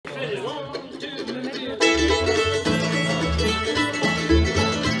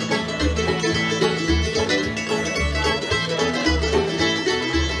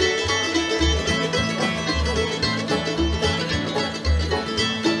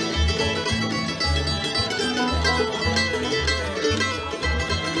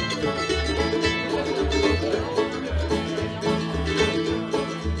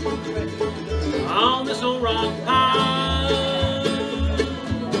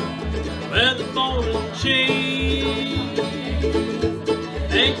ball and chain.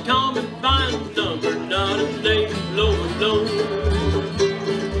 They call me by a number, not a name. Low, low.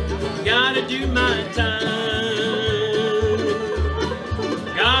 Gotta do my time.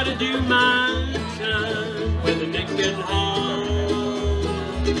 Gotta do my time with a naked heart.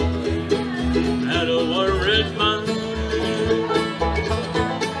 I don't want to red mine.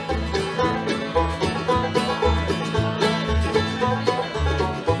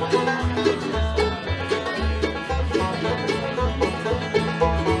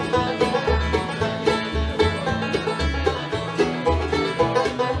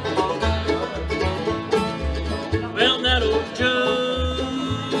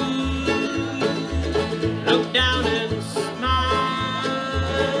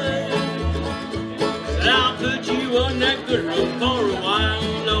 For a while,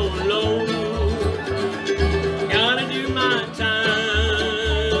 low, low. Gotta do my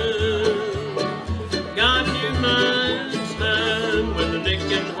time. Gotta do my time with a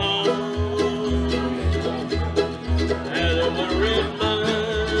naked heart. And a red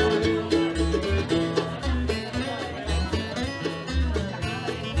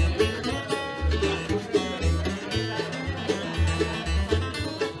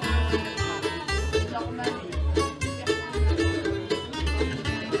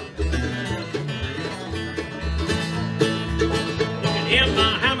hear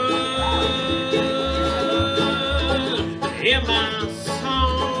my hammer, hear my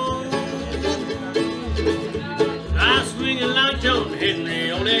song. I swing it like John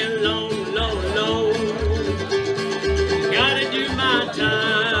Henry all day long, long, long. Gotta do my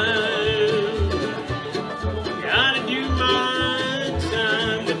time. Gotta do my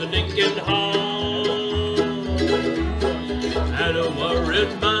time with a naked heart. I don't worry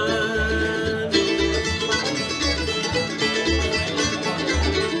about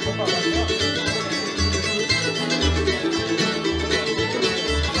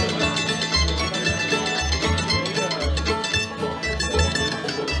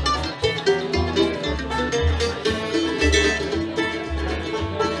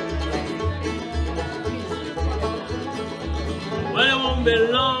be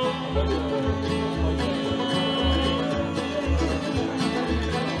long.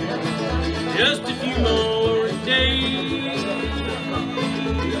 Just a few more days.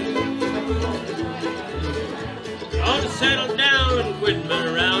 Ought to settle down and quit my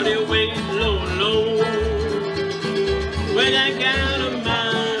rowdy ways. Low, low, with that gal of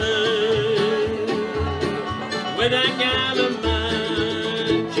mine, with that gal